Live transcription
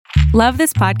Love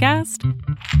this podcast?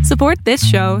 Support this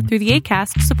show through the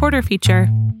Acast supporter feature.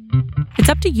 It's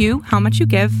up to you how much you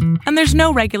give, and there's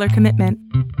no regular commitment.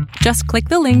 Just click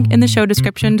the link in the show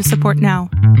description to support now.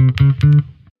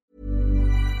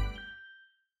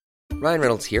 Ryan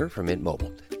Reynolds here from Mint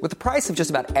Mobile. With the price of just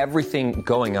about everything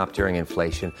going up during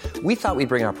inflation, we thought we'd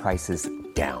bring our prices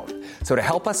down. So to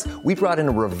help us, we brought in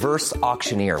a reverse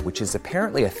auctioneer, which is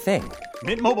apparently a thing.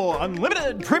 Mint Mobile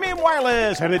Unlimited Premium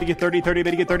Wireless. How to get 30, 30,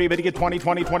 bit to get 30, bit to get 20,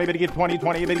 20, 20, bit to get 20,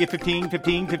 20, bit to get 15,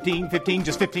 15, 15, 15,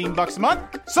 just $15 a month?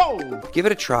 Sold! Give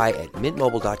it a try at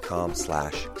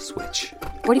mintmobile.com/switch.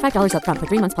 $45 up front for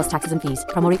 3 months plus taxes and fees.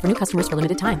 Promo rate for new customers for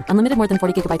limited time. Unlimited more than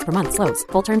 40 gigabytes per month. Slows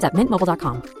full terms at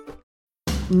mintmobile.com.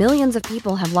 Millions of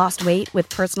people have lost weight with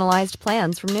personalized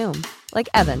plans from Noom. Like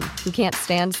Evan, who can't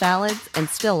stand salads and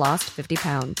still lost 50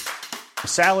 pounds.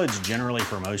 Salads generally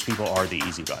for most people are the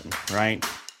easy button, right?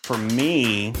 For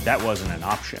me, that wasn't an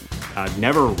option. I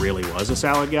never really was a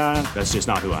salad guy. That's just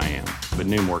not who I am. But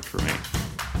Noom worked for me.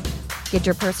 Get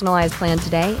your personalized plan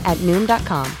today at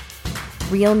Noom.com.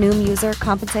 Real Noom user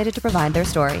compensated to provide their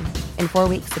story. In 4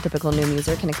 weeks, the typical Noom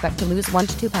user can expect to lose 1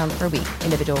 to 2 pounds per week.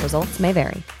 Individual results may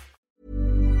vary.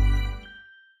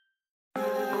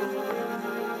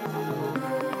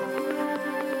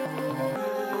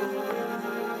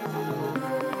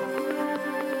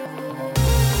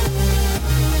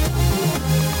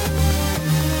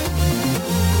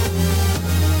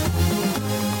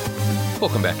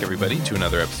 Welcome back, everybody, to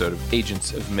another episode of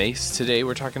Agents of Mace. Today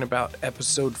we're talking about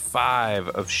episode 5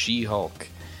 of She-Hulk,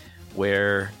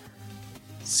 where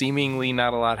seemingly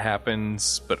not a lot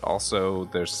happens, but also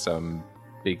there's some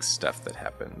big stuff that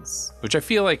happens, which I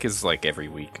feel like is like every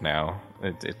week now.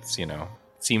 It's, you know,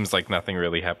 seems like nothing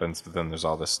really happens, but then there's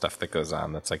all this stuff that goes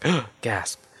on that's like,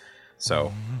 gasp.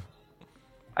 So,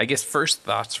 I guess first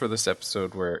thoughts for this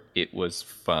episode were it was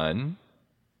fun.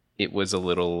 It was a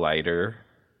little lighter.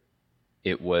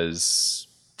 It was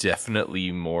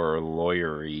definitely more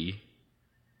lawyery,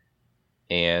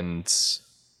 and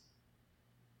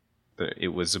it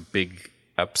was a big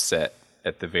upset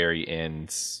at the very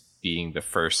end, being the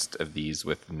first of these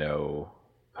with no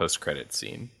post-credit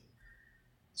scene.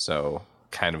 So,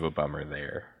 kind of a bummer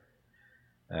there.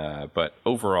 But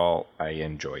overall, I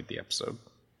enjoyed the episode.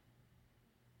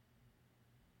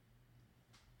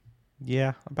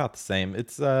 Yeah, about the same.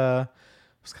 It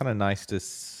was kind of nice to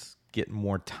get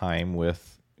more time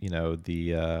with, you know,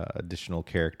 the additional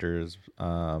characters.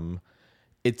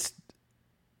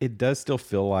 It does still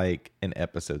feel like an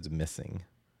episode's missing.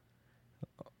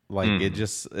 Like it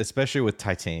just, especially with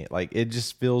Titania, like it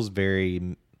just feels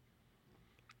very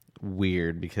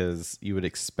weird because you would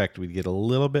expect we'd get a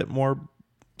little bit more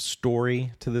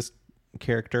story to this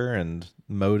character and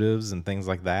motives and things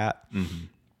like that. Mm-hmm.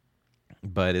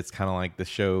 But it's kind of like the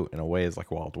show in a way is like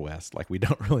Wild West. Like we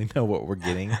don't really know what we're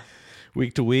getting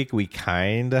week to week. We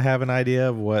kind of have an idea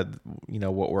of what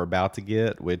we're about to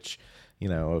get, which, you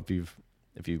know, if you've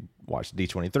watched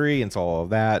D23 and saw all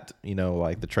of that, you know,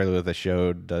 like the trailer that they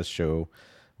showed does show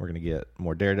we're going to get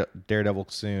more Daredevil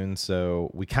soon.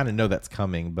 So we kind of know that's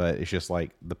coming, but it's just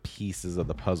like the pieces of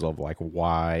the puzzle of like,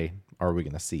 why are we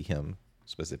going to see him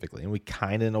specifically? And we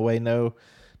kind of in a way know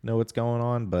what's going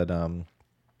on, but,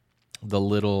 the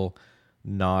little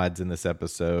nods in this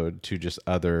episode to just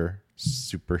other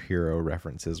superhero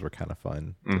references were kind of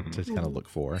fun to kind of look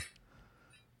for.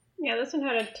 Yeah, this one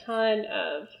had a ton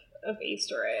of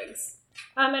Easter eggs.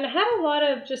 And it had a lot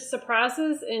of just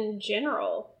surprises in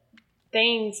general.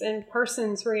 Things and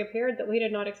persons reappeared that we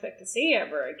did not expect to see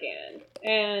ever again.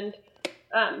 And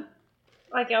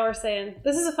like y'all were saying,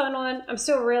 this is a fun one. I'm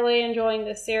still really enjoying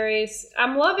this series.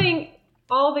 I'm loving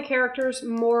all the characters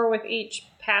more with each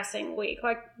passing week.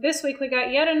 Like this week we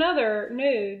got yet another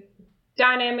new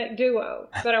dynamic duo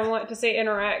that I want to see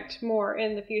interact more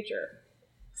in the future.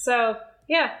 So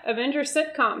yeah, Avengers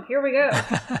sitcom, here we go.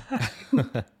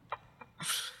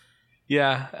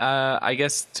 Yeah, I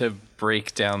guess to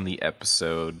break down the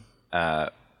episode,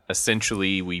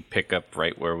 essentially we pick up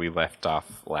right where we left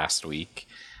off last week,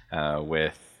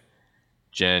 with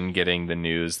Jen getting the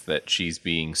news that she's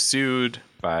being sued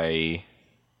by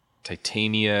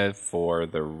Titania for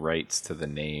the rights to the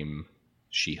name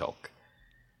She-Hulk.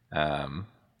 Of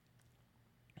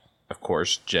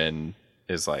course, Jen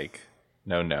is like,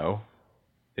 no,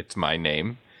 it's my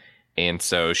name. And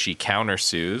so she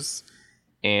countersues,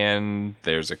 and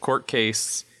there's a court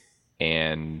case,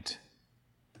 and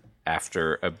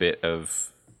after a bit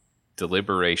of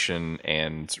deliberation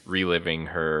and reliving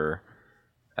her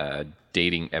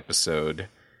dating episode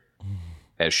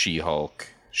as She-Hulk,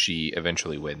 she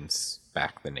eventually wins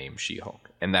back the name She-Hulk.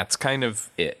 And that's kind of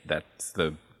it. That's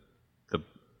the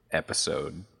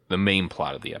episode, the main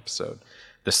plot of the episode.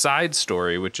 The side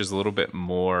story, which is a little bit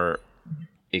more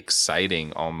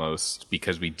exciting almost,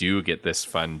 because we do get this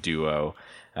fun duo.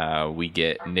 We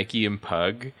get Nikki and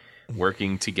Pug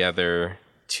working together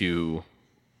to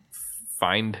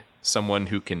find someone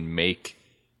who can make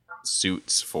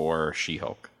suits for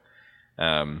She-Hulk.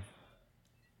 And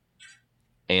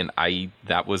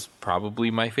that was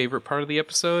probably my favorite part of the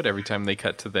episode. Every time they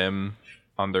cut to them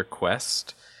on their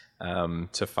quest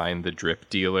to find the drip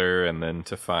dealer, and then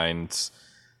to find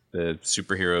the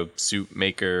superhero suit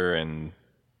maker, and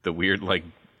the weird like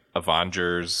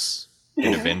Avengers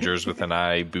and Avengers with an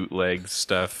eye bootleg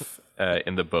stuff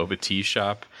in the boba tea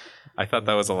shop. I thought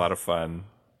that was a lot of fun.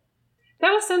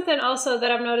 That was something also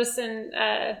that I've noticed in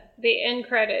the end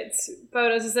credits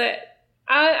photos, is that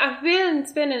I've been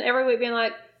spending every week being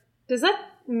like, does that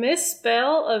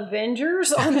misspell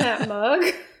Avengers on that mug?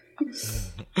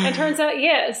 And turns out,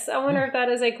 yes. I wonder if that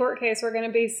is a court case we're going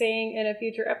to be seeing in a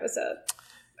future episode.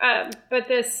 But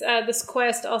this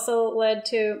quest also led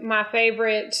to my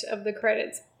favorite of the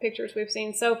credits pictures we've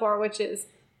seen so far, which is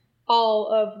all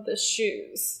of the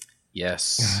shoes.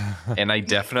 Yes. And I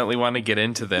definitely want to get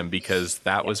into them, because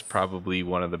that was probably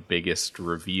one of the biggest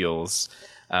reveals.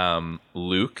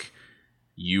 Luke,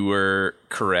 you were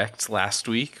correct last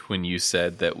week when you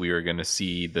said that we were going to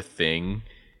see the Thing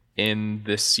in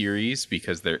this series,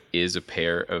 because there is a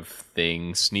pair of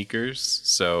Thing sneakers.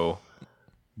 So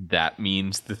that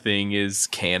means the Thing is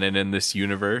canon in this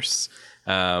universe.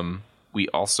 We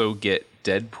also get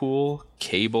Deadpool,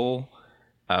 Cable,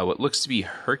 what looks to be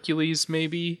Hercules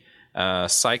maybe,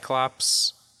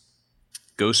 Cyclops,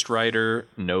 Ghost Rider,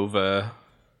 Nova,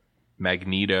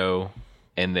 Magneto,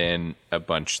 and then a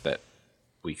bunch that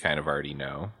we kind of already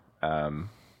know.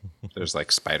 There's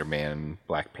like Spider-Man,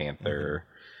 Black Panther,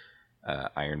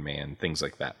 Iron Man, things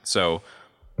like that. So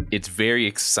it's very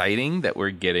exciting that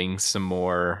we're getting some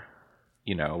more.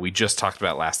 We just talked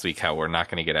about last week how we're not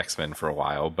going to get X-Men for a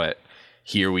while, but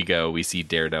here we go. We see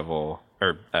Daredevil,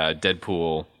 or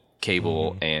Deadpool,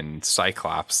 Cable, and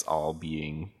Cyclops all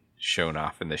being shown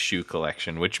off in the shoe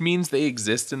collection, which means they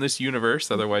exist in this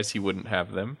universe. Otherwise, he wouldn't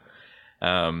have them.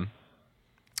 I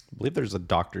believe there's a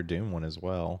Doctor Doom one as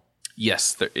well.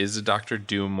 Yes, there is a Doctor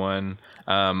Doom one.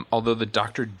 Although the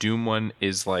Doctor Doom one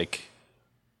is like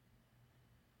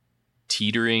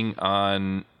teetering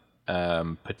on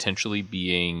potentially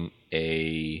being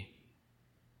a...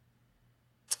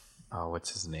 Oh,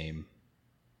 what's his name?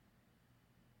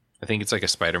 I think it's like a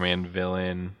Spider-Man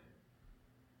villain.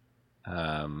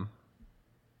 Because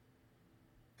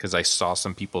I saw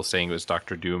some people saying it was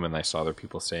Doctor Doom, and I saw other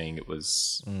people saying it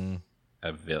was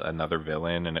another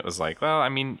villain, and it was like, well, I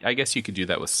mean, I guess you could do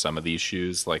that with some of these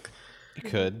shoes. Like, you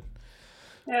could.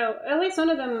 No, at least one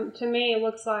of them to me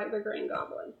looks like the Green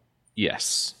Goblin.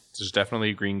 Yes, there's definitely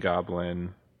a Green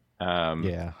Goblin.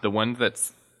 Yeah, the one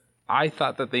that's, I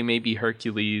thought that they may be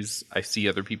Hercules. I see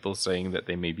other people saying that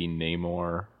they may be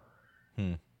Namor.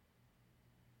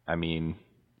 I mean,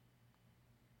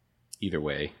 either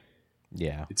way,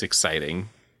 yeah, it's exciting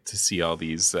to see all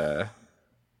these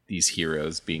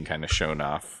heroes being kind of shown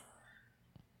off,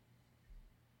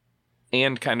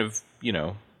 and kind of,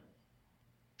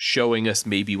 showing us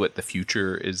maybe what the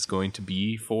future is going to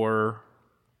be for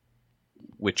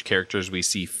which characters we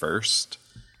see first.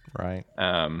 Right.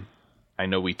 I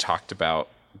know we talked about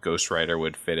Ghost Rider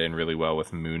would fit in really well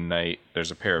with Moon Knight.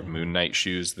 There's a pair of Moon Knight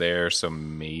shoes there, so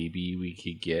maybe we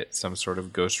could get some sort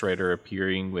of Ghost Rider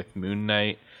appearing with Moon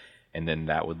Knight, and then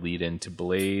that would lead into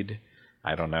Blade.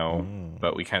 I don't know,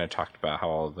 but we kind of talked about how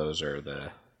all of those are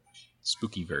the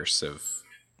spooky verse of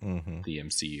the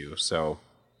MCU. So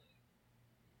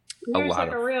there's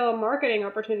like a real marketing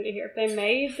opportunity here. If they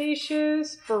made these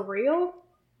shoes for real.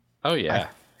 Oh yeah,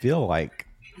 I feel like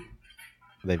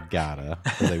they've gotta,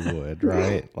 or they would,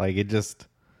 right? Like it just.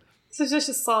 So it's just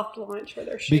a soft launch for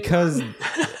their shoes. Because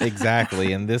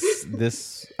exactly, and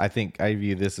this I think I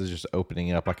view this as just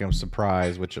opening up. Like I'm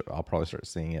surprised, which I'll probably start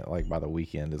seeing it like by the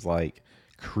weekend, is like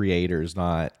creators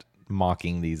not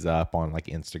mocking these up on like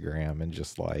Instagram, and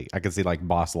just like I could see like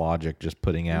Boss Logic just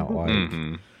putting out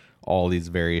like all these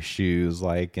various shoes,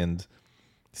 like, and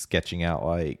sketching out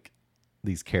like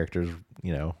these characters,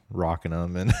 rocking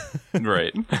them, and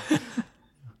right.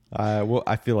 Well,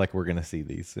 I feel like we're gonna see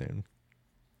these soon.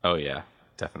 Oh yeah,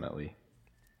 definitely.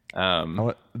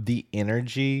 The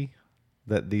energy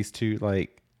that these two,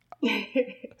 like,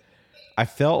 I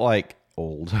felt like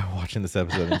old watching this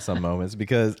episode in some moments,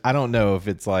 because I don't know if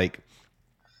it's like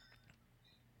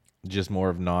just more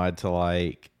of nod to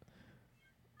like,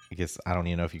 I guess I don't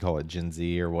even know if you call it Gen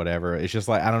Z or whatever. It's just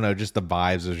like, I don't know, just the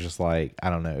vibes are just like, I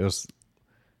don't know.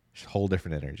 Whole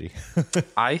different energy.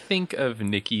 I think of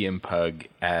Nikki and Pug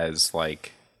as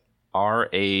like our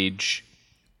age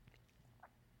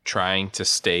trying to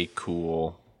stay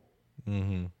cool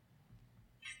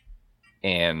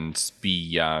and be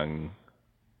young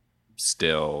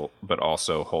still, but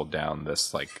also hold down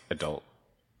this like adult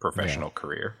professional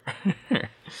career.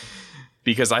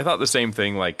 Because I thought the same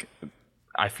thing. Like,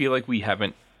 I feel like we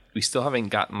still haven't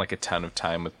gotten like a ton of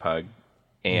time with Pug,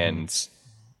 and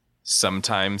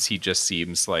sometimes he just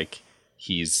seems like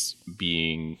he's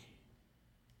being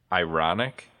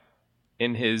ironic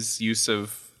in his use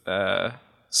of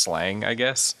slang, I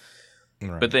guess.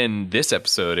 Right. But then this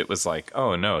episode, it was like,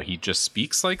 oh no, he just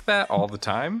speaks like that all the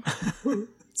time.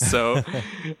 So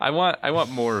I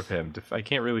want more of him. I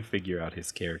can't really figure out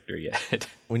his character yet.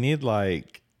 We need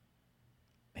like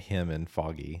him and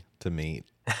Foggy to meet.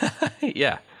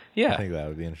 Yeah. I think that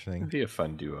would be interesting. It'd be a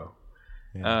fun duo.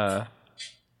 Yeah.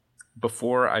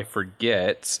 Before I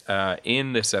forget,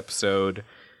 in this episode,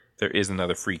 there is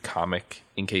another free comic.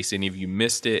 In case any of you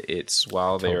missed it, it's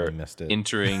while they're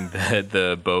entering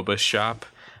the boba shop.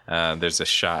 There's a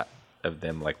shot of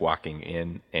them like walking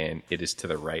in, and it is to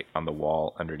the right on the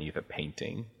wall underneath a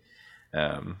painting.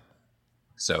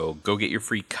 So go get your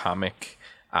free comic.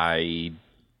 I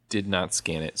did not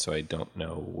scan it, so I don't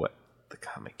know what the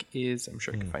comic is. I'm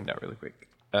sure I can find out really quick.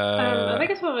 I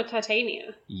think it's one with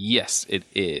Titania. Yes, it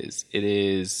is. It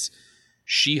is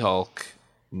She-Hulk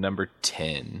number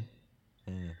 10.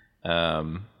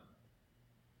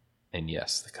 And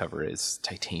yes, the cover is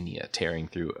Titania tearing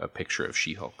through a picture of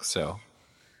She-Hulk. So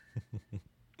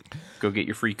go get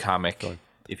your free comic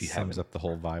if you haven't. Sums up the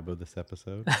whole vibe of this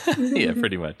episode. Yeah,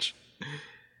 pretty much.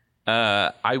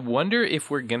 I wonder if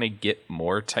we're going to get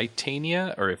more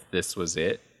Titania, or if this was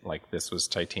it. Like, this was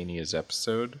Titania's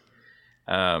episode.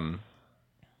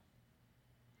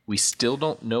 We still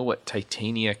don't know what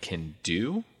Titania can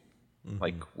do,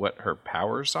 like what her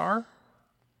powers are.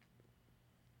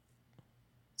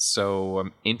 So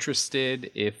I'm interested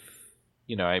if,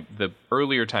 the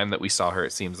earlier time that we saw her,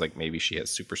 it seems like maybe she has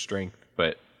super strength,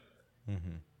 but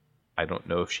I don't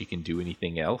know if she can do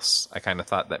anything else. I kind of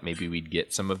thought that maybe we'd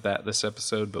get some of that this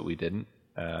episode, but we didn't.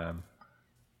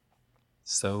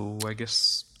 So I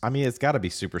guess... I mean, it's got to be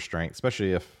super strength,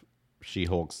 especially if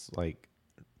She-Hulk's like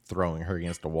throwing her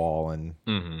against a wall and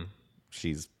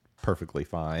she's perfectly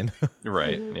fine.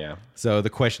 Right, yeah. So the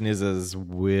question is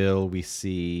will we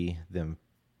see them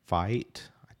fight?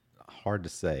 Hard to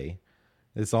say.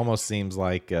 This almost seems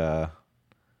like it's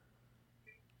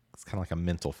kind of like a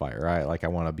mental fight, right? Like, I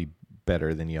want to be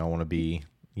better than you. I want to be,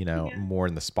 more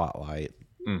in the spotlight.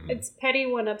 It's petty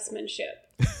one-upsmanship.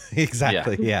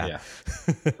 Exactly, yeah.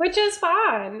 Which is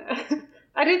fine.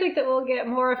 I do think that we'll get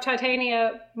more of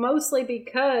Titania, mostly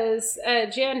because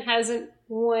Jen hasn't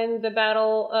won the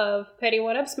battle of petty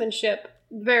one-upsmanship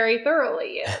very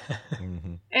thoroughly yet.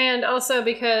 And also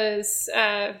because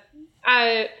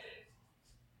I've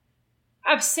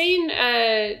seen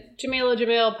Jamila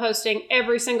Jamil posting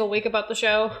every single week about the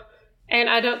show, and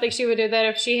I don't think she would do that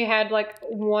if she had like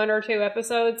 1 or 2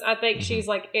 episodes. I think she's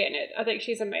like in it. I think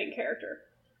she's a main character.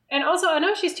 And also, I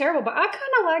know she's terrible, but I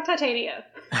kind of like Titania.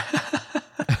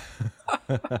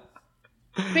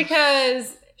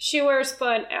 Because she wears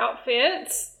fun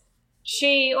outfits.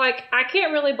 I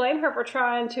can't really blame her for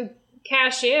trying to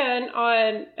cash in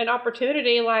on an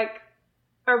opportunity like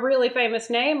a really famous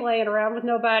name laying around with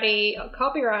nobody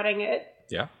copywriting it.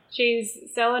 Yeah. She's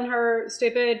selling her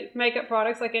stupid makeup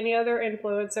products like any other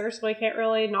influencer, so we can't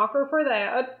really knock her for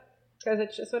that because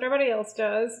it's just what everybody else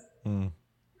does.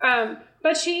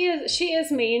 But she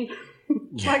is mean.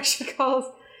 Like she calls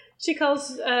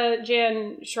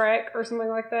Jen Shrek or something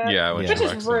like that. Yeah, which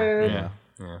is rude.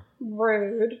 Yeah.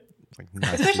 Rude. Like,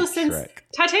 nice, especially since Shrek.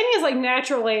 Titania is like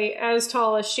naturally as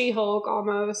tall as She-Hulk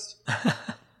almost.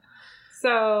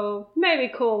 So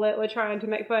maybe cool it with trying to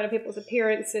make fun of people's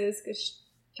appearances because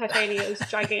Titania is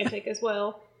gigantic as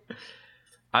well.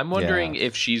 I'm wondering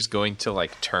if she's going to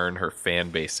like turn her fan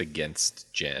base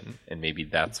against Jen, and maybe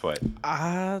that's what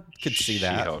I could see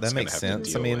that. That makes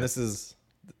sense. I mean, with. this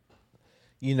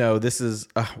is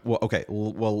well, okay.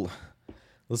 Well,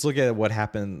 let's look at what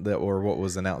happened or what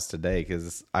was announced today,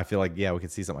 because I feel like we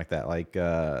could see something like that. Like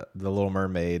The Little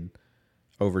Mermaid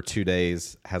over 2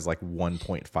 days has like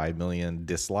 1.5 million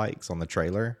dislikes on the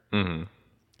trailer.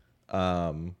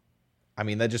 I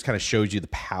mean, that just kind of shows you the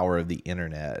power of the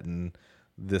internet, and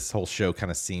this whole show kind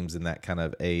of seems in that kind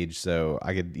of age. So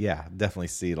I could, definitely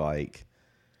see like,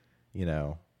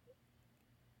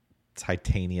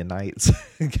 Titania Knights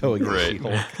go against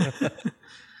She-Hulk.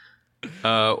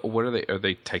 What are they? Are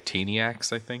they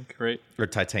Titaniacs, I think, right? Or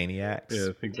Titaniacs. Yeah,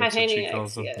 I think that's what she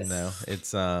calls them. Yes. You know,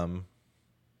 it's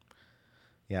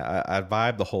yeah, I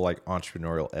vibe the whole like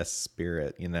entrepreneurial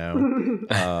spirit, you know.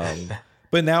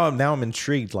 But now I'm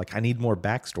intrigued. Like, I need more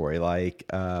backstory. Like,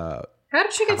 how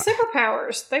did she get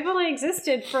superpowers? They've only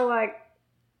existed for like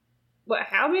what?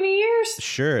 How many years?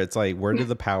 Sure, it's like, where do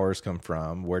the powers come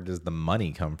from? Where does the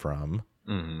money come from?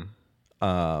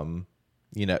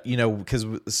 You know, because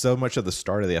so much of the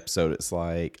start of the episode, it's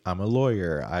like, I'm a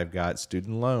lawyer, I've got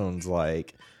student loans,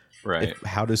 like, Right.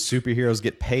 how does superheroes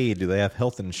get paid? Do they have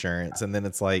health insurance? And then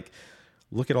it's like,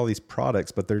 look at all these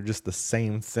products, but they're just the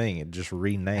same thing. It just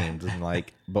renamed and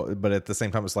like, but at the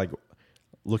same time, it's like,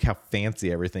 look how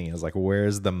fancy everything is. Like,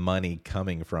 where's the money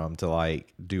coming from to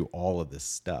like do all of this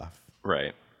stuff?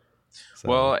 Right. So,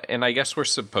 Well, and I guess we're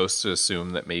supposed to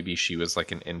assume that maybe she was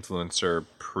like an influencer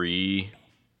pre-powers.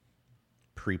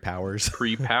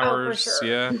 pre-powers. Oh, for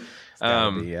sure.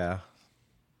 Yeah. Yeah.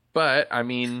 But I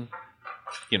mean,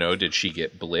 you know, did she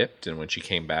get blipped and when she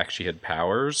came back she had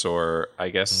powers? Or I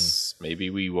guess maybe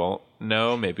we won't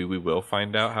know. Maybe we will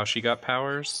find out how she got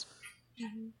powers.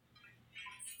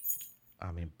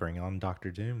 I mean, bring on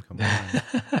Dr. Doom. Come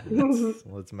on.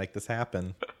 let's make this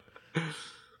happen.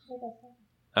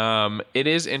 It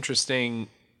is interesting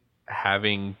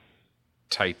having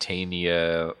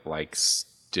Titania like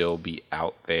still be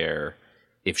out there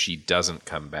if she doesn't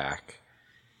come back,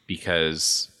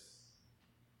 because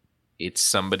it's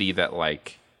somebody that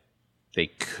like they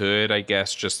could, I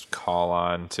guess, just call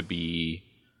on to be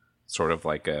sort of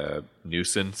like a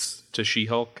nuisance to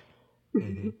She-Hulk,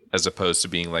 as opposed to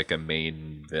being like a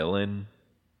main villain.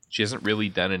 She hasn't really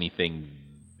done anything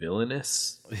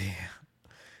villainous. Yeah.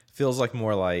 Feels like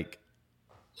more like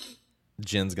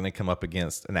Jen's gonna come up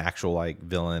against an actual like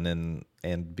villain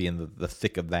and be in the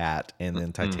thick of that, and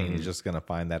then Titania's just gonna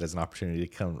find that as an opportunity to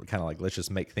come, kind of like, let's just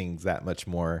make things that much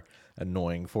more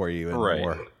annoying for you, and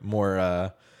Right.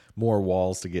 more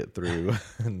walls to get through,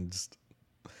 and just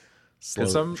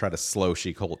try to slow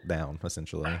She-Hulk down,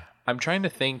 essentially. I'm trying to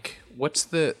think,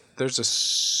 there's a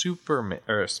Superman,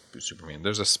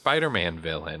 there's a Spider-Man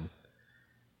villain.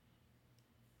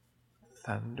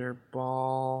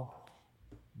 Thunderball?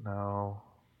 No.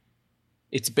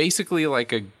 It's basically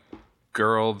like a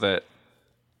girl that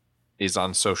is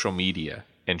on social media,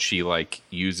 and she like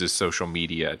uses social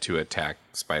media to attack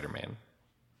Spider-Man.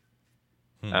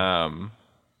 I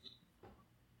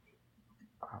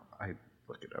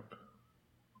look it up.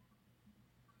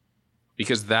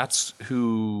 Because that's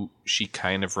who she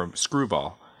kind of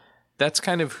Screwball. That's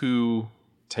kind of who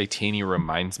Titania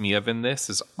reminds me of in this,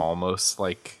 is almost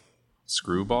like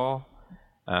Screwball.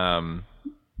 But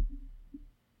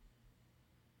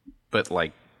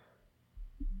like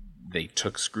they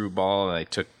took Screwball and they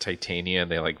took Titania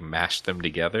and they like mashed them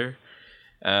together.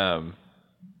 So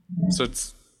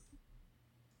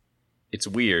it's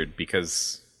weird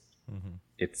because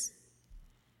it's,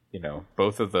 you know,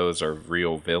 both of those are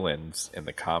real villains in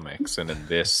the comics, and in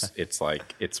this it's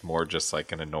like it's more just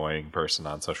like an annoying person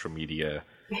on social media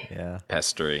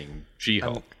pestering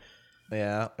She-Hulk.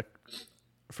 Yeah.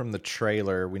 From the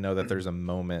trailer, we know that there's a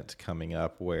moment coming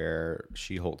up where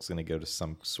She-Hulk's going to go to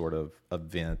some sort of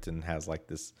event and has like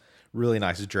this really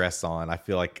nice dress on. I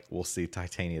feel like we'll see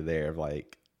Titania there,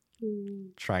 like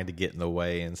trying to get in the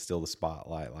way and steal the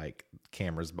spotlight, like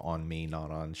cameras on me,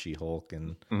 not on She-Hulk,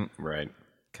 and right,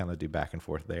 kind of do back and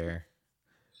forth there.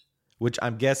 Which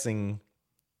I'm guessing,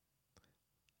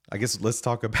 I guess let's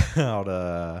talk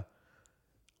about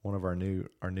one of our new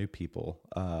people.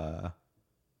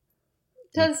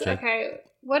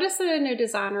 What is the new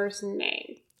designer's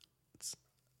name? It's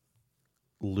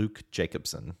Luke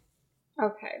Jacobson.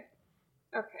 Okay.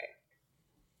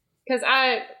 Because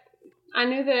I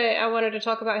knew that I wanted to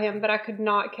talk about him, but I could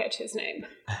not catch his name.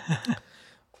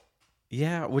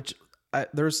 Yeah, which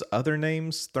there's other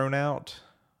names thrown out,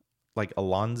 like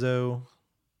Alonzo,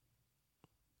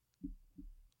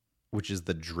 which is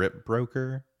the drip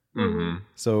broker.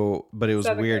 So, but it was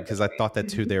weird because I thought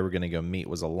that's who they were going to go meet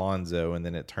was Alonzo, and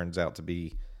then it turns out to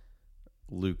be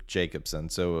Luke Jacobson.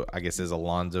 So I guess is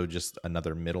Alonzo just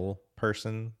another middle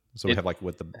person? So we have like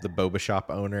with the boba shop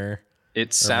owner.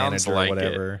 It sounds like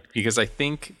whatever. It, because I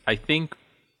think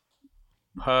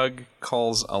Pug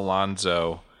calls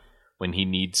Alonzo when he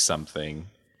needs something,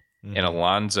 and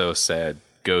Alonzo said,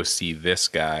 "Go see this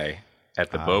guy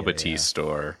at the boba tea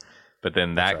store." But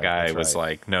then that guy was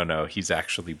like, no, he's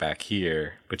actually back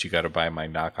here, but you got to buy my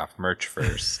knockoff merch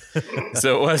first.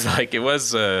 So it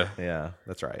was yeah,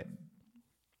 that's right.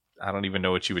 I don't even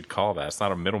know what you would call that. It's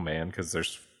not a middleman because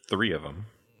there's 3 of them.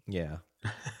 Yeah.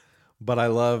 But I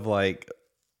love like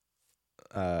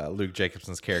Luke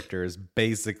Jacobson's character is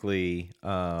basically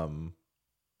from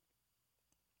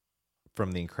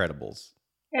The Incredibles.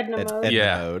 Edna Mode.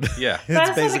 Edna Mode. Yeah.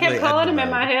 That's what I kept calling him in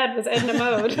my head was Edna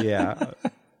Mode. Yeah.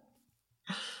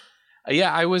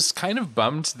 Yeah, I was kind of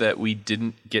bummed that we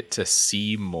didn't get to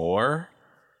see more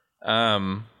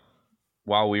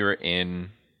while we were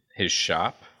in his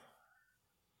shop.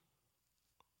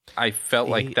 I felt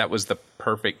like that was the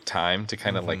perfect time to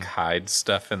kind of like hide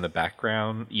stuff in the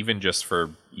background, even just for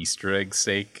Easter eggs'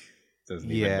 sake.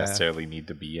 Doesn't even necessarily need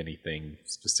to be anything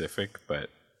specific, but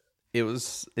it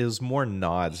was more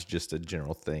nods just to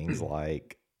general things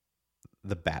like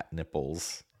the bat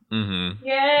nipples. Mm-hmm.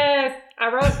 Yes,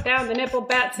 I wrote down the nipple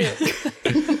bat tip.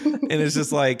 And it's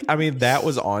just like, I mean, that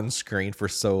was on screen for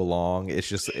so long. It's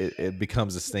just it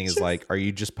becomes this thing is like, are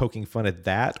you just poking fun at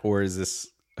that, or is this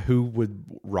who would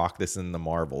rock this in the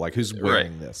Marvel? Like, who's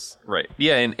wearing this? Right.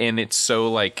 Yeah, and it's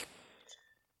so like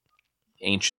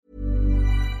ancient.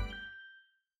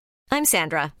 I'm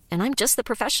Sandra, and I'm just the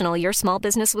professional your small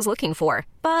business was looking for.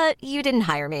 But you didn't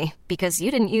hire me because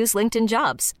you didn't use LinkedIn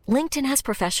Jobs. LinkedIn has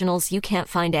professionals you can't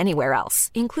find anywhere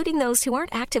else, including those who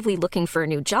aren't actively looking for a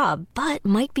new job, but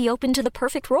might be open to the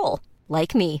perfect role,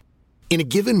 like me. In a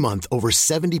given month, over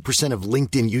 70% of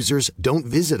LinkedIn users don't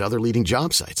visit other leading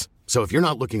job sites. So if you're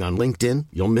not looking on LinkedIn,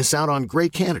 you'll miss out on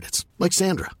great candidates like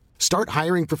Sandra. Start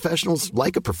hiring professionals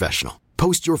like a professional.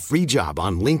 Post your free job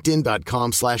on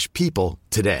linkedin.com/people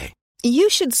today.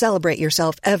 You should celebrate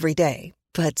yourself every day,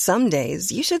 but some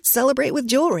days you should celebrate with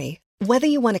jewelry. Whether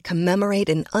you want to commemorate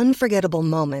an unforgettable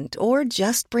moment or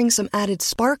just bring some added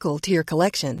sparkle to your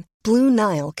collection, Blue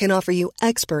Nile can offer you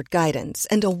expert guidance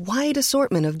and a wide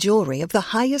assortment of jewelry of the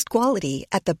highest quality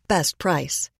at the best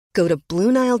price. Go to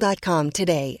BlueNile.com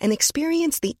today and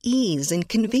experience the ease and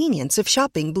convenience of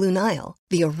shopping Blue Nile,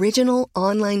 the original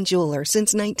online jeweler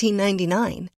since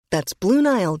 1999. That's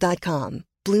BlueNile.com.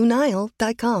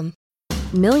 BlueNile.com.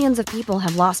 Millions of people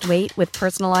have lost weight with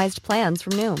personalized plans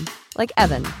from Noom. Like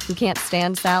Evan, who can't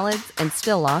stand salads and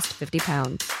still lost 50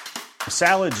 pounds.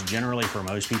 Salads generally for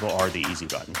most people are the easy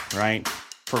button, right?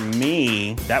 For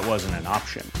me, that wasn't an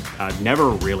option. I never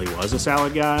really was a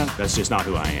salad guy. That's just not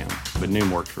who I am. But Noom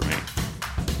worked for me.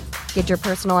 Get your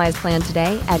personalized plan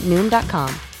today at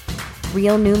Noom.com.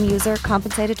 Real Noom user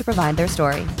compensated to provide their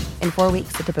story. In 4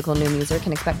 weeks, the typical Noom user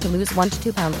can expect to lose 1 to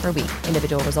 2 pounds per week.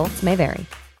 Individual results may vary.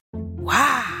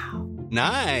 Wow.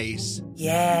 Nice.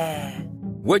 Yeah.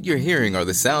 What you're hearing are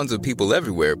the sounds of people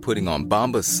everywhere putting on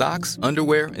Bombas socks,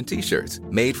 underwear, and T-shirts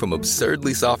made from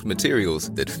absurdly soft materials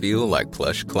that feel like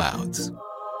plush clouds.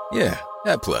 Yeah,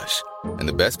 that plush. And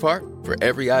the best part? For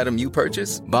every item you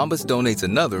purchase, Bombas donates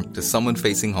another to someone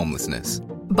facing homelessness.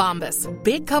 Bombas.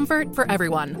 Big comfort for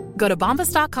everyone. Go to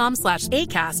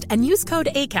bombas.com/ACAST and use code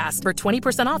ACAST for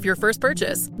 20% off your first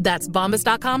purchase. That's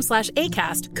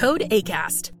bombas.com/ACAST. Code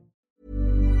ACAST.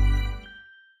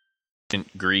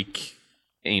 Ancient Greek,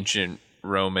 ancient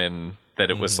Roman,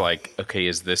 that it was like, okay,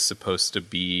 is this supposed to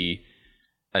be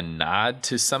a nod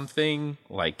to something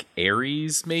like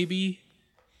Ares maybe?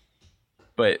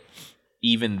 But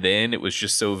even then it was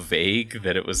just so vague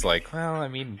that it was like, well, I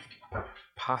mean,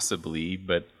 possibly,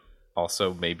 but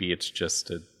also maybe it's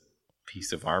just a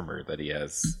piece of armor that he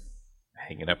has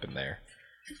hanging up in there.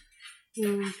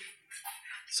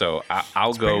 So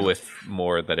I'll go with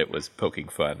more that it was poking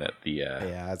fun at the...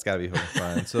 Yeah, it's got to be poking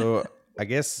fun. So I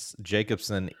guess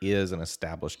Jacobson is an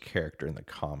established character in the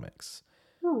comics.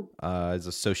 Is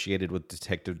associated with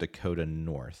Detective Dakota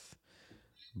North.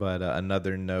 But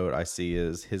another note I see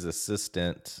is his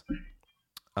assistant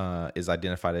is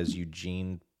identified as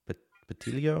Eugene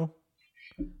Patilio,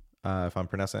 if I'm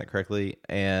pronouncing that correctly.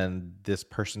 And this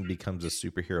person becomes a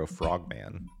superhero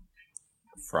Frogman.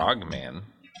 Frogman?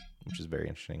 Which is very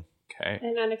interesting. Okay.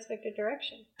 An unexpected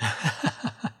direction.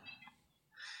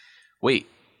 Wait.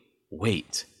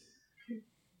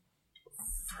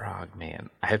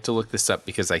 Frogman. I have to look this up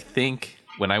because I think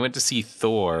when I went to see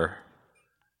Thor,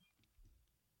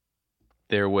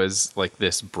 there was like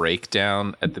this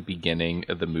breakdown at the beginning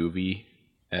of the movie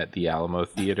at the Alamo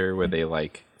Theater where they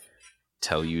like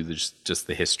tell you just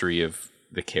the history of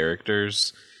the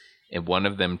characters. And one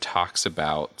of them talks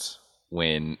about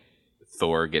when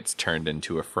Thor gets turned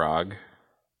into a frog.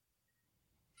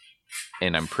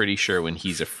 And I'm pretty sure when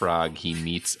he's a frog, he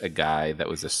meets a guy that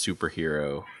was a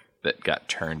superhero that got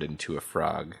turned into a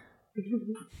frog.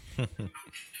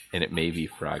 And it may be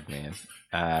Frogman.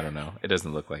 I don't know. It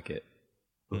doesn't look like it.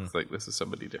 Looks like this is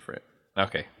somebody different.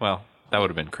 Okay, well, that would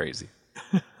have been crazy.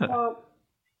 Been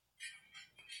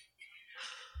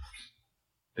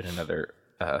another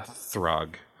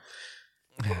Throg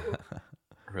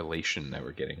relation that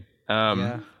we're getting.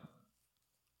 Yeah.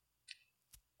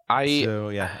 So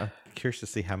yeah, I'm curious to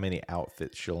see how many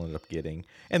outfits she'll end up getting.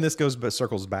 And this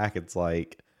circles back. It's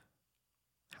like,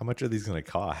 how much are these going to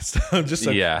cost?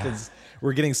 Because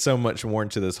we're getting so much more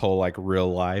into this whole like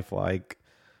real life like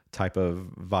type of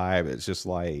vibe. It's just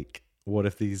like, what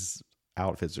if these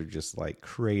outfits are just like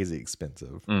crazy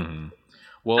expensive? Mm-hmm.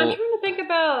 Well, I'm trying to think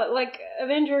about like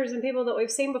Avengers and people that we've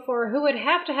seen before who would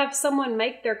have to have someone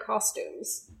make their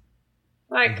costumes.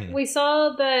 Like we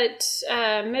saw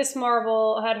that Miss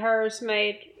Marvel had hers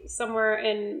made somewhere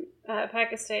in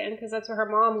Pakistan because that's where her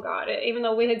mom got it, even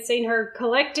though we had seen her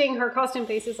collecting her costume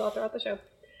pieces all throughout the show.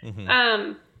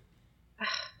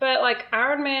 But like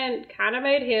Iron Man kind of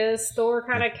made his, Thor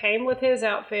kind of came with his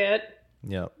outfit.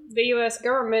 Yep. The U.S.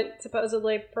 government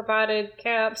supposedly provided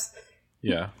caps.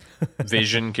 Yeah.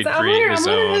 Vision could create his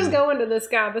own. I wonder who's going to this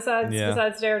guy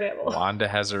besides Daredevil. Wanda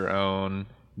has her own.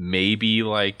 Maybe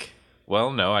like,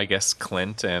 well, no, I guess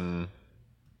Clint and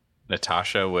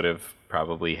Natasha would have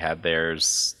probably had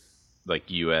theirs like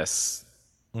U.S.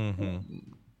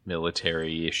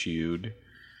 military issued.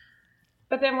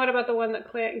 But then what about the one that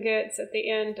Clint gets at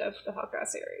the end of the Hawkeye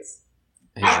series?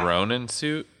 His Ronin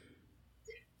suit?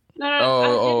 No.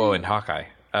 Oh, in Hawkeye.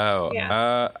 Oh,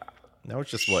 yeah. No,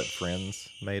 it's just what, Friends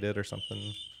made it or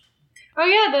something? Oh,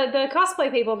 yeah, the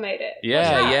cosplay people made it.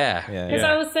 Yeah. Because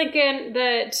I was thinking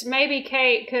that maybe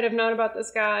Kate could have known about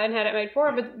this guy and had it made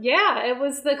for her, but yeah, it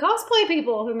was the cosplay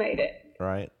people who made it.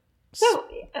 Right. So,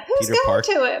 who's going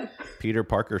to him? Peter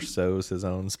Parker sews his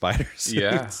own spider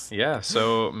suits. Yeah.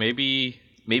 So maybe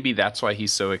that's why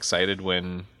he's so excited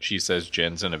when she says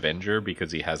Jen's an Avenger,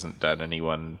 because he hasn't done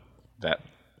anyone that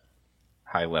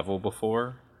high level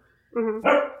before.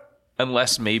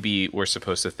 Unless maybe we're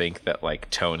supposed to think that like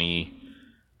Tony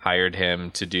hired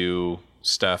him to do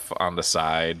stuff on the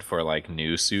side for like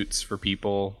new suits for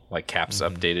people, like Cap's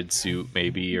updated suit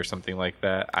maybe, or something like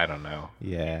that. I don't know.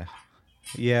 Yeah,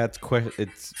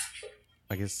 it's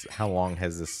I guess, how long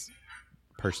has this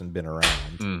person been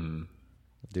around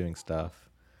doing stuff?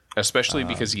 Especially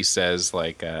because he says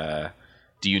like,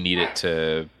 do you need it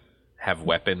to have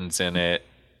weapons in it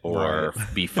or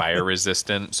be fire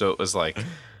resistant? So it was like,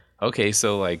 okay,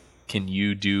 so like, can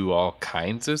you do all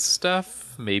kinds of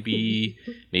stuff? Maybe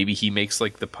he makes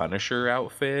like the Punisher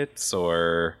outfits,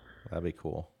 or that'd be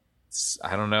cool.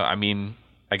 I don't know. I mean,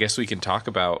 I guess we can talk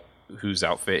about whose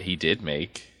outfit he did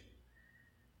make.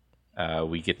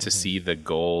 We get to see the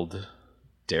gold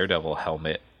Daredevil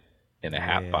helmet in a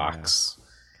hat box.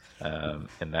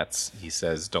 And that's, he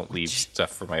says, don't leave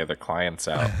stuff for my other clients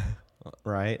out.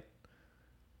 Right.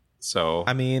 So,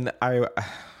 I mean, I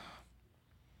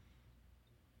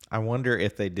wonder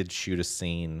if they did shoot a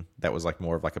scene that was like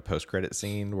more of like a post-credit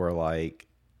scene where like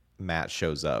Matt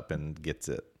shows up and gets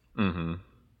it. You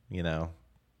know?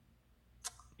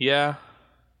 Yeah.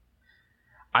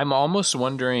 I'm almost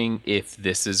wondering if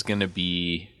this is going to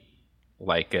be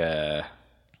like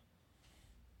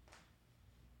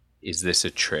is this a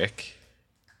trick?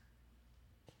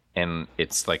 And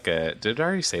it's like did I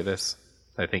already say this?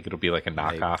 I think it'll be like a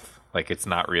knockoff. Maybe. Like it's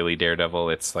not really Daredevil.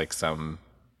 It's like some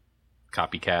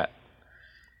copycat.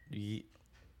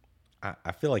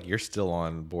 I feel like you're still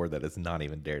on board that it's not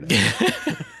even Daredevil.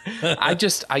 I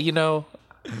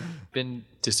been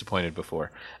disappointed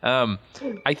before.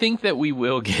 I think that we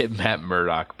will get Matt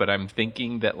Murdock, but I'm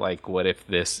thinking that like, what if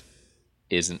this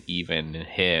isn't even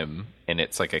him and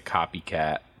it's like a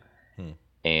copycat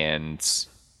and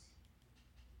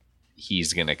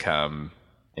he's gonna come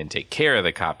and take care of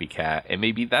the copycat, and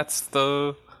maybe that's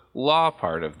the law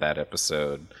part of that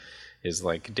episode, is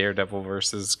like Daredevil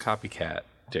versus copycat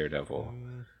Daredevil.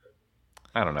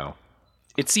 I don't know.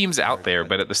 It seems out there,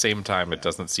 but at the same time, it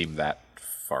doesn't seem that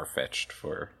far-fetched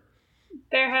for...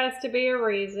 There has to be a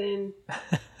reason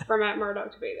for Matt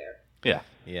Murdock to be there.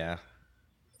 Yeah.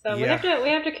 So we have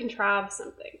to contrive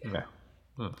something. Yeah.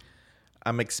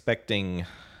 I'm expecting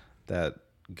that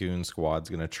Goon Squad's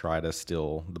going to try to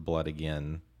steal the blood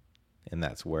again, and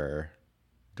that's where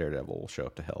Daredevil will show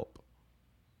up to help.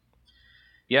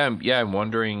 Yeah, I'm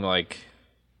wondering like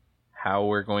how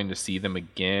we're going to see them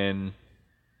again,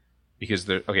 because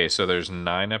so there's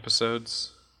 9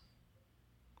 episodes.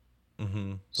 So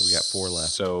we got 4 left.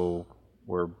 So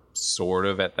we're sort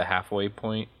of at the halfway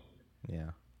point. Yeah.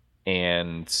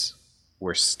 And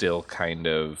we're still kind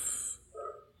of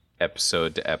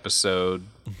episode to episode.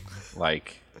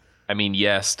 Like, I mean,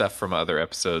 yeah, stuff from other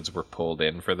episodes were pulled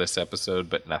in for this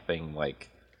episode, but nothing like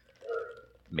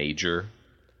major.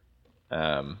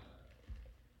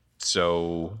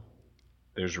 So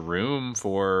there's room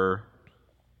for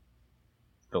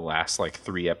the last like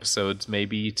 3 episodes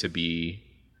maybe to be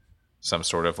some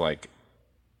sort of like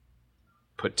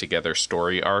put together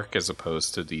story arc as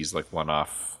opposed to these like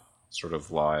one-off sort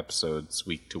of Law episodes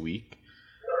week to week.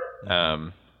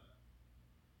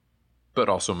 But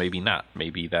also maybe not.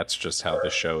 Maybe that's just how the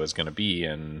show is going to be,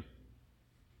 and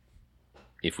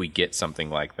if we get something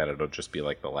like that, it'll just be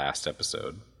like the last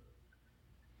episode.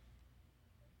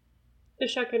 The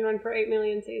show can run for 8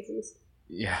 million seasons.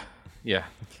 Yeah.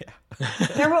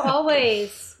 There will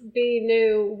always be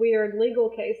new weird legal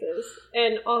cases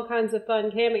and all kinds of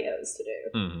fun cameos to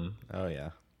do. Mm-hmm. Oh,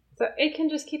 yeah. So it can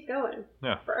just keep going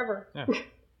forever. Yeah.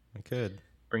 It could.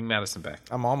 Bring Madison back.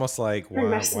 I'm almost like,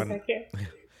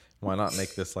 why not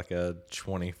make this like a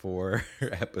 24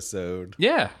 episode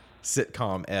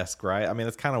sitcom-esque, right? I mean,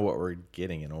 that's kind of what we're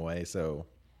getting in a way, so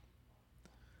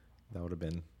that would have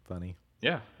been funny.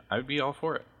 Yeah, I would be all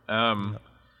for it.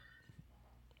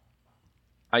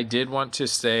 I did want to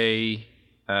say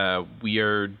so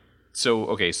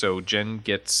Jen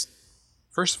gets,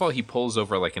 first of all, he pulls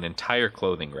over like an entire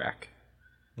clothing rack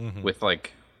with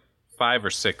like 5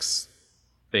 or 6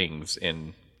 things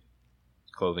in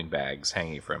clothing bags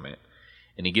hanging from it,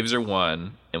 and he gives her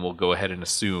one, and we'll go ahead and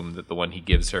assume that the one he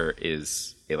gives her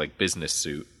is a like business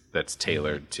suit that's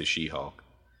tailored to She-Hulk,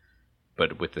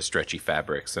 but with the stretchy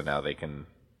fabric, so now they can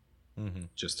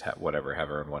just have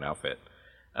her in one outfit.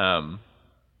 But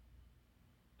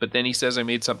then he says, I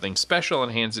made something special,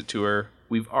 and hands it to her.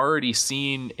 We've already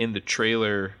seen in the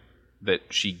trailer that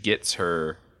she gets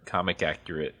her comic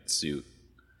accurate suit,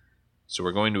 so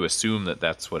we're going to assume that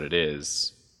that's what it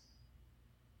is.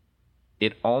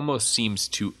 It almost seems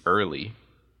too early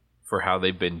for how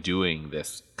they've been doing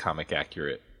this comic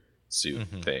accurate suit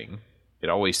thing. It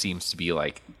always seems to be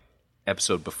like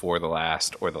episode before the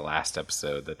last or the last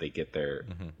episode that they get their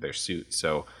suit.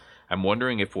 So I'm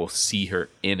wondering if we'll see her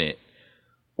in it,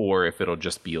 or if it'll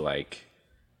just be like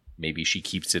maybe she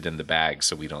keeps it in the bag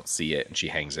so we don't see it, and she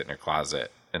hangs it in her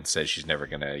closet and says she's never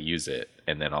going to use it.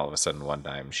 And then all of a sudden one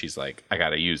time she's like, I got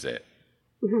to use it.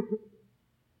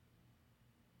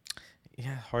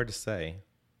 Yeah, hard to say,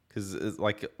 because it's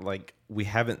like we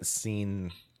haven't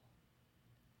seen,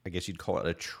 I guess you'd call it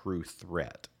a true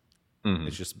threat.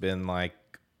 It's just been like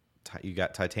you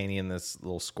got Titania and this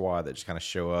little squad that just kind of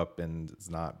show up, and it's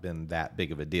not been that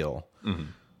big of a deal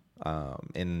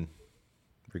in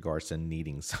regards to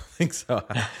needing something. So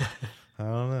I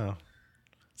don't know.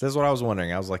 So that's what I was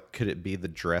wondering. I was like, could it be the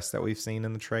dress that we've seen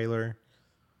in the trailer?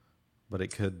 But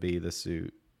it could be the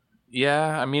suit.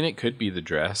 Yeah, I mean, it could be the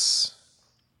dress.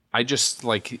 I just,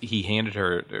 like, he handed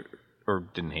her, or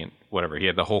didn't hand, whatever. He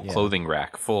had the whole clothing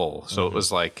rack full. So it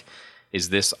was like, is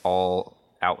this all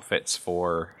outfits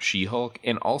for She-Hulk?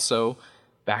 And also,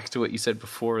 back to what you said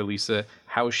before, Lisa,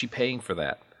 how is she paying for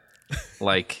that?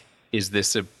 Like, is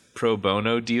this a pro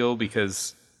bono deal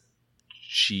because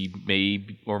she may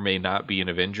or may not be an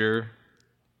Avenger?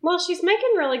 Well, she's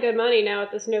making really good money now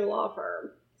at this new law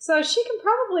firm. So she can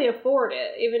probably afford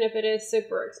it, even if it is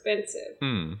super expensive.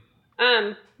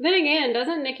 Then again,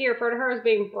 doesn't Nikki refer to her as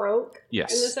being broke in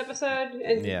this episode?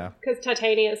 And, because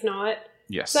Titania is not.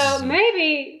 Yes. So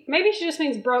maybe she just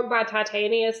means broke by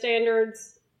Titania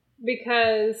standards,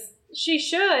 because she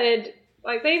should,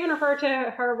 like, they even refer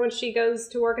to her when she goes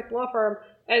to work at the law firm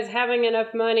as having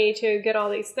enough money to get all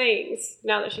these things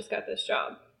now that she's got this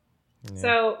job. Yeah.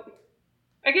 So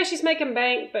I guess she's making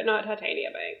bank, but not Titania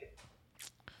bank.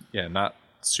 Yeah, not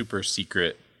super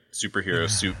secret superhero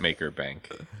suit maker bank.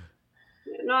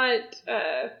 Not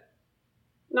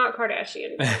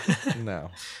Kardashian bank.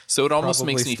 No. So it almost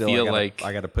makes me feel like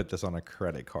I got to put this on a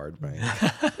credit card bank.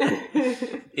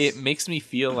 It makes me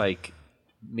feel like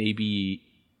maybe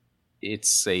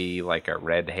it's a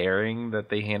red herring that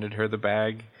they handed her the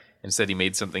bag and said he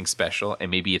made something special, and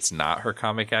maybe it's not her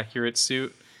comic accurate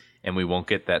suit, and we won't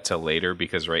get that till later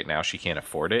because right now she can't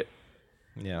afford it.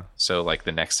 Yeah. So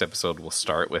the next episode will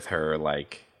start with her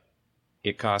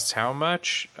it costs how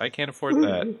much? I can't afford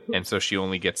that. And so she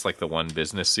only gets the one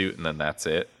business suit, and then that's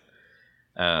it.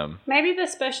 Maybe the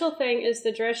special thing is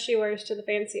the dress she wears to the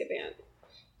fancy event.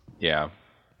 Yeah.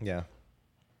 Yeah.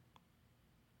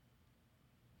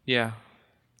 Yeah.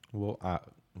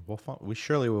 We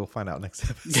surely will find out next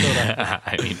episode.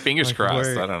 I mean, fingers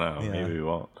crossed. I don't know. Yeah. Maybe we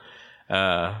won't.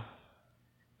 But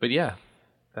yeah,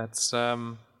 that's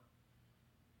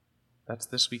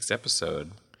this week's episode.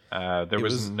 There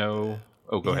was no.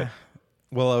 Oh, go ahead.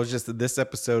 Well, I was just, this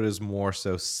episode is more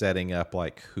so setting up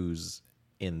who's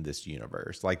in this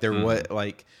universe.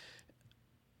 The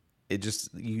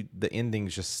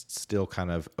ending's just still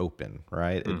kind of open,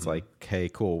 right? It's okay,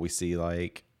 cool. We see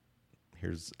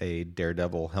here's a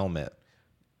Daredevil helmet.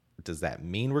 Does that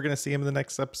mean we're going to see him in the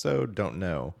next episode? Don't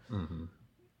know.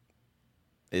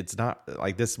 it's not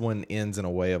like this one ends in a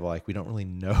way of like we don't really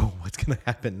know what's going to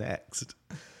happen next.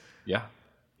 Yeah.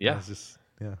 It's just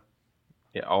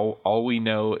Yeah, all we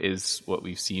know is what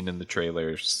we've seen in the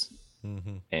trailers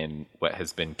and what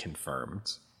has been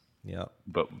confirmed. Yeah.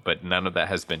 But none of that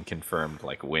has been confirmed,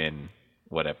 like when,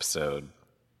 what episode,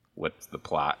 what's the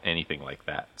plot, anything like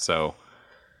that. So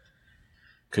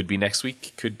could be next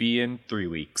week, could be in 3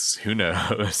 weeks. Who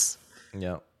knows?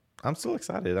 Yeah. I'm still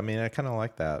excited. I mean, I kind of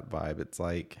like that vibe. It's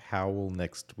like, how will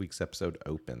next week's episode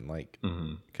open? Like,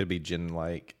 could be Jen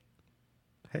like,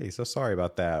 hey, so sorry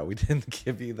about that. We didn't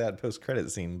give you that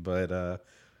post-credit scene, but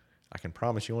I can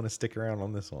promise you want to stick around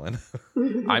on this one.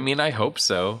 I mean, I hope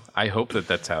so. I hope that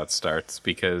that's how it starts,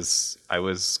 because I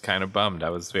was kind of bummed.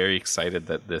 I was very excited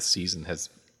that this season has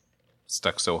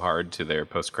stuck so hard to their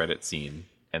post-credit scene,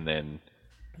 and then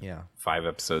 5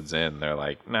 episodes in, they're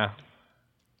like, nah.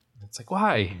 It's like,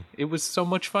 why? It was so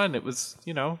much fun. It was,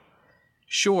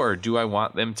 sure, do I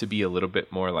want them to be a little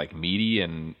bit more like meaty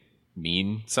and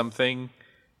mean something?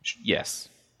 Yes.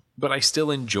 But I still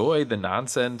enjoy the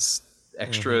nonsense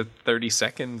extra 30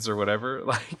 seconds or whatever.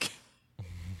 Like,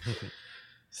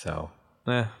 so,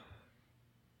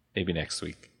 maybe next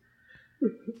week.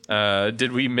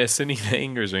 Did we miss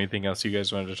anything, or is there anything else you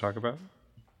guys wanted to talk about?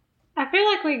 I feel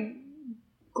like we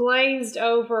glazed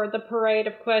over the parade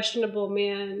of questionable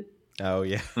men. Oh,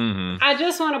 yeah. I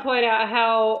just want to point out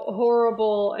how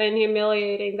horrible and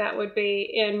humiliating that would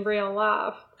be in real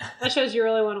life. That shows you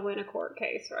really want to win a court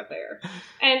case right there.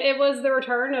 And it was the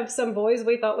return of some boys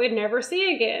we thought we'd never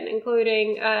see again,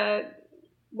 including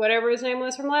whatever his name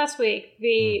was from last week,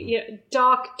 the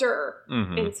doctor,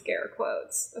 in scare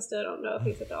quotes. I still don't know if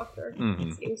he's a doctor.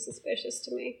 It seems suspicious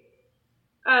to me.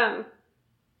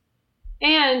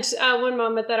 And one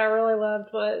moment that I really loved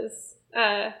was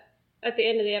at the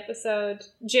end of the episode,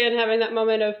 Jen having that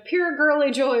moment of pure girly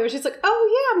joy where she's like,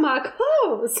 oh yeah, my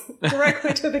clothes,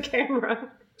 directly to the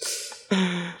camera.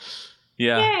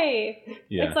 Yeah. Yay.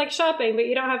 Yeah. It's like shopping, but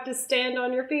you don't have to stand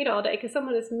on your feet all day because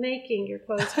someone is making your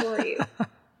clothes for you.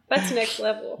 That's next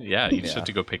level. Yeah, you just have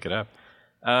to go pick it up.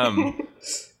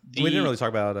 We didn't really talk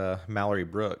about Mallory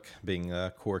Brooke being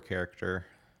a core character.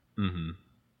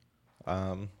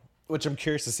 Which I'm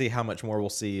curious to see how much more we'll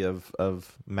see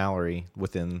of Mallory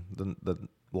within the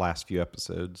last few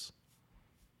episodes.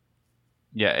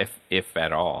 Yeah, if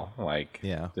at all. Like,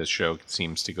 the show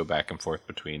seems to go back and forth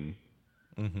between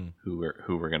who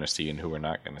we're going to see and who we're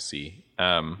not going to see.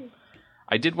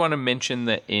 I did want to mention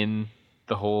that in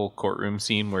the whole courtroom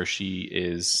scene where she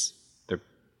is,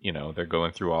 they're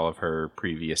going through all of her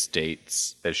previous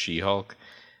dates as She-Hulk.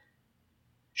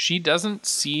 She doesn't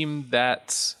seem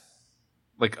that,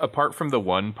 like, apart from the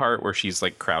one part where she's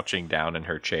like crouching down in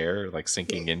her chair, like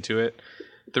sinking into it,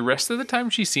 the rest of the time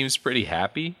she seems pretty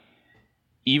happy.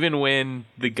 Even when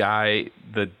the guy,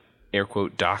 the air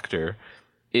quote doctor,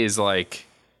 is like,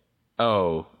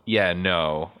 oh, yeah,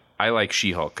 no, I like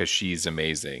She-Hulk because she's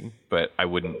amazing, but I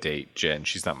wouldn't date Jen.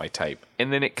 She's not my type.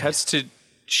 And then it cuts to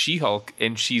She-Hulk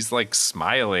and she's like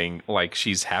smiling like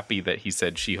she's happy that he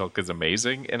said She-Hulk is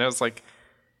amazing. And I was like,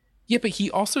 yeah, but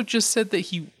he also just said that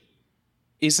he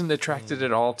isn't attracted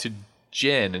at all to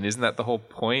Jen. And isn't that the whole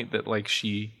point, that like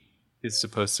she is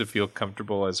supposed to feel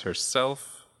comfortable as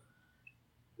herself?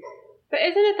 But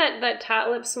isn't it that tight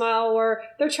lip smile where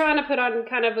they're trying to put on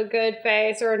kind of a good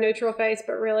face or a neutral face,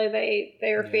 but really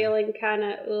they are feeling kind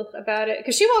of about it?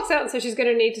 Because she walks out and says she's going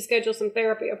to need to schedule some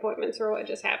therapy appointments for what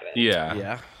just happened.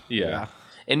 Yeah.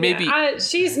 And maybe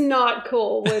she's not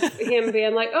cool with him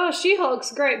being like, oh,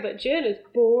 She-Hulk's great, but Jen is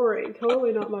boring.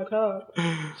 Totally not my type.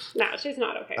 No, she's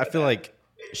not okay. I feel like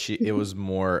it was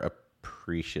more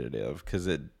appreciative because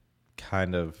it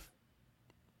kind of,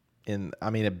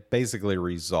 it basically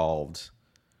resolved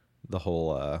the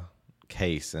whole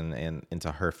case and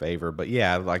into her favor. But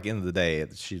yeah, like end of the day,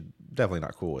 she's definitely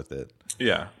not cool with it.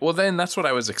 Yeah. Well, then that's what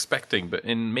I was expecting,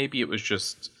 and maybe it was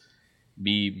just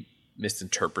me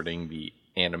misinterpreting the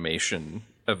animation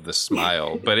of the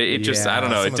smile, but it just, I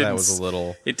don't know, it didn't, was a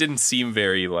little, it didn't seem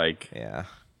very like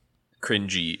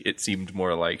cringy. It seemed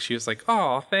more like she was like,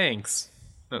 oh, thanks.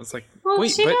 And I was like, well,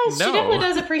 wait, she but does, no. she definitely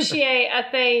does appreciate, I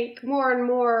think, more and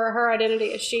more her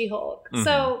identity as She-Hulk.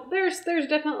 So there's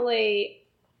definitely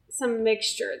some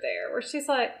mixture there where she's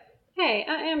like, hey,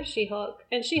 I am She-Hulk,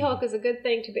 and She-Hulk is a good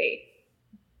thing to be,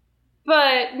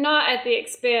 but not at the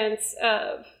expense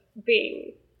of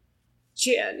being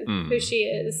Jen, who she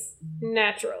is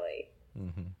naturally.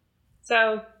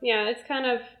 So yeah, it's kind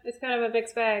of a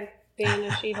mixed bag being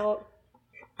a She-Hulk.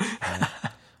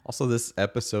 Also, this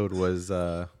episode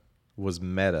was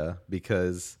meta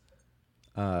because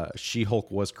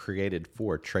She-Hulk was created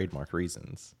for trademark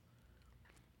reasons.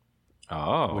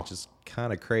 Oh. Which is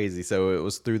kind of crazy. So it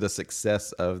was through the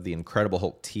success of the Incredible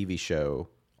Hulk TV show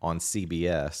on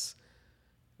CBS,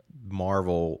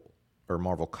 Marvel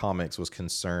Comics was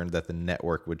concerned that the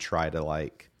network would try to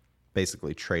like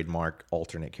basically trademark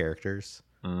alternate characters.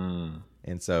 And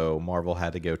so Marvel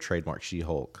had to go trademark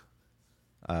She-Hulk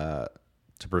to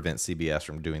prevent CBS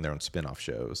from doing their own spin-off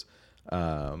shows.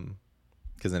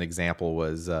 Because an example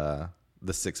was the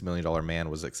 $6 Million Man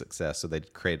was a success, so they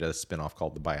created a spin-off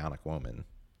called The Bionic Woman.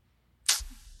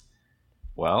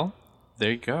 Well,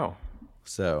 there you go.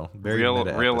 So very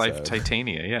real life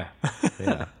Titania, yeah.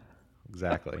 Yeah,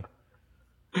 exactly.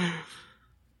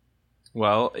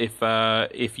 Well,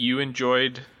 if you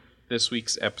enjoyed this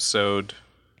week's episode,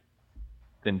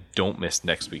 then don't miss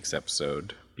next week's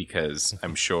episode, because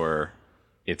I'm sure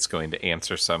it's going to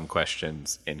answer some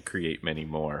questions and create many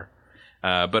more.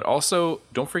 But also,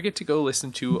 don't forget to go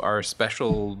listen to our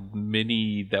special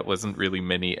mini, that wasn't really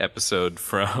mini, episode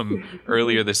from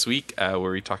earlier this week, where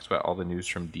we talked about all the news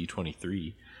from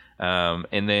D23.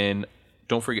 And then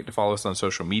don't forget to follow us on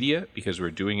social media, because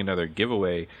we're doing another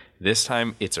giveaway. This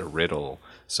time it's a riddle.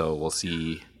 So we'll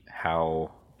see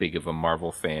how big of a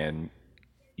Marvel fan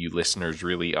you listeners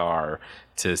really are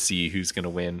to see who's going to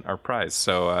win our prize.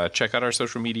 So check out our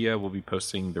social media. We'll be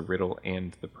posting the riddle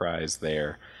and the prize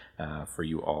there for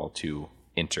you all to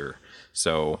enter.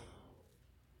 So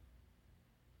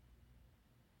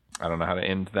I don't know how to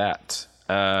end that.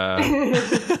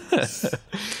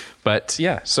 But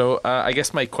yeah, so I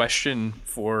guess my question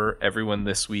for everyone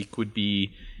this week would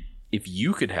be, if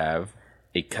you could have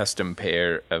a custom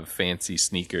pair of fancy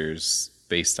sneakers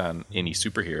based on any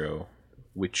superhero,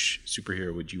 which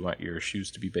superhero would you want your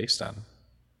shoes to be based on?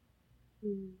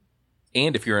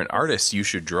 And if you're an artist, you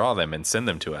should draw them and send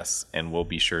them to us, and we'll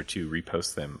be sure to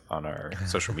repost them on our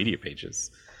social media pages.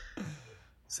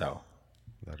 So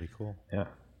that'd be cool. Yeah.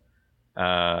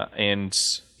 And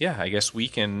yeah, I guess we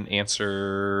can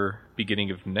answer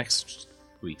beginning of next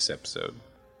week's episode.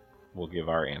 We'll give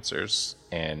our answers,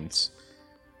 and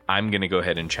I'm going to go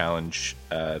ahead and challenge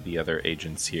the other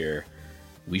agents here.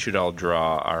 We should all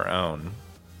draw our own,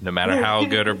 no matter how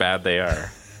good or bad they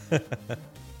are.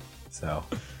 So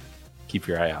keep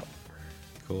your eye out.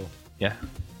 Cool. Yeah.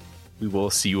 We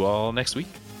will see you all next week.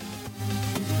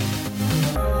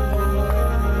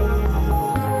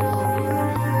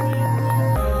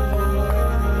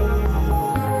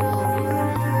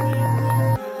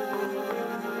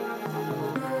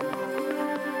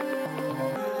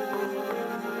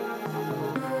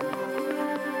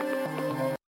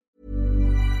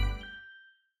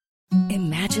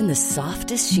 Imagine the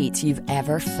softest sheets you've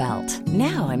ever felt.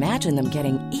 Now imagine them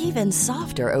getting even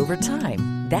softer over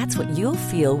time. That's what you'll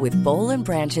feel with Boll &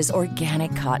 Branch's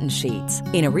organic cotton sheets.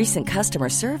 In a recent customer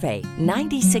survey,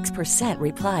 96%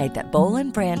 replied that Boll &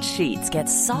 Branch sheets get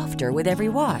softer with every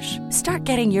wash. Start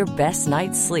getting your best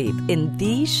night's sleep in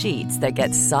these sheets that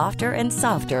get softer and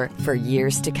softer for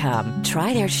years to come.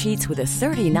 Try their sheets with a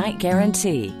 30-night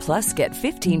guarantee. Plus, get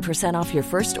 15% off your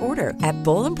first order at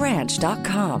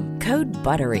bollandbranch.com. Code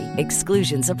BUTTERY.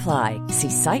 Exclusions apply. See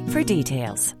site for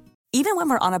details. Even when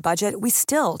we're on a budget, we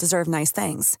still deserve nice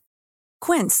things.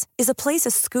 Quince is a place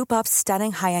to scoop up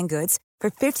stunning high-end goods for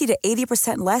 50 to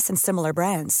 80% less than similar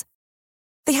brands.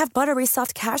 They have buttery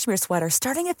soft cashmere sweaters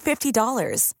starting at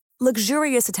 $50,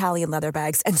 luxurious Italian leather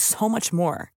bags, and so much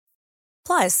more.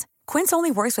 Plus, Quince only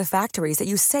works with factories that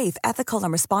use safe, ethical,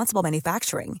 and responsible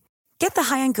manufacturing. Get the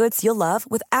high-end goods you'll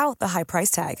love without the high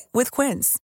price tag with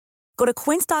Quince. Go to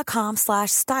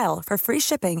quince.com/style for free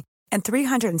shipping and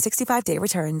 365-day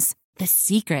returns. The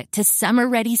secret to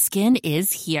summer-ready skin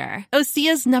is here.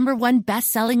 Osea's #1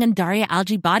 best-selling Undaria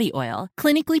Algae Body Oil,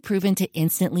 clinically proven to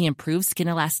instantly improve skin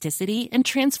elasticity and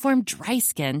transform dry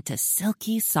skin to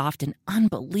silky, soft, and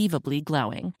unbelievably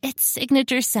glowing. Its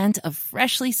signature scent of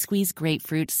freshly squeezed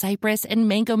grapefruit, cypress, and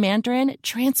mango mandarin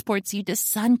transports you to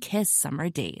sun-kissed summer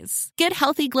days. Get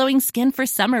healthy, glowing skin for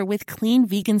summer with clean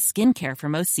vegan skincare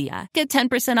from Osea. Get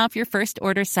 10% off your first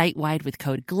order site-wide with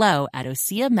code GLOW at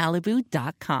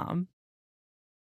OseaMalibu.com.